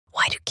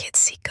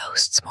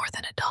ghosts more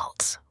than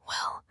adults,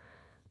 well,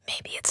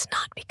 maybe it's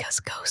not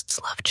because ghosts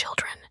love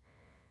children.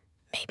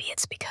 Maybe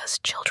it's because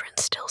children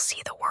still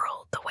see the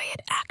world the way it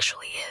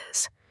actually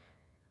is,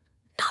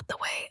 not the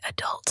way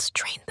adults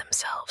trained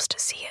themselves to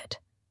see it.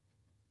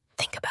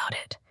 Think about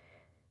it.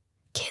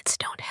 Kids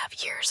don't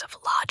have years of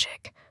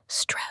logic,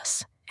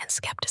 stress, and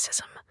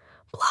skepticism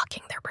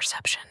blocking their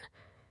perception.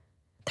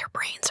 Their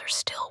brains are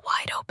still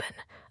wide open,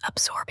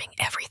 absorbing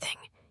everything,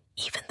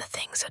 even the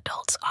things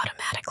adults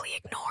automatically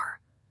ignore.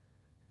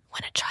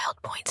 When a child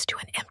points to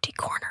an empty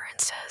corner and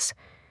says,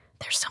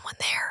 "There's someone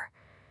there,"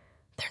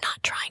 they're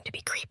not trying to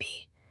be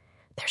creepy.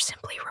 They're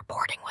simply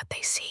reporting what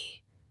they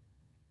see,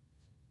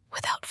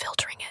 without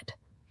filtering it.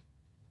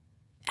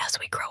 As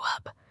we grow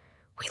up,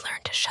 we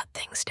learn to shut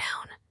things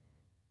down.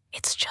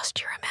 It's just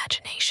your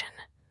imagination.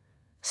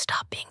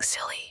 Stop being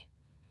silly.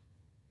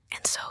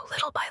 And so,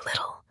 little by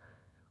little,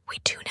 we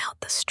tune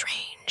out the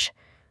strange,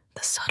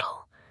 the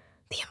subtle,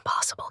 the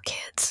impossible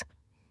kids.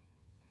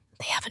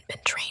 They haven't been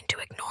trained to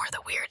ignore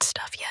the weird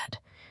stuff yet.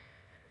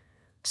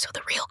 So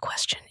the real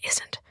question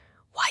isn't,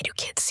 why do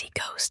kids see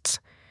ghosts?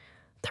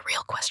 The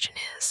real question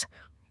is,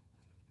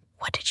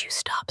 what did you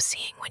stop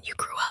seeing when you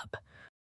grew up?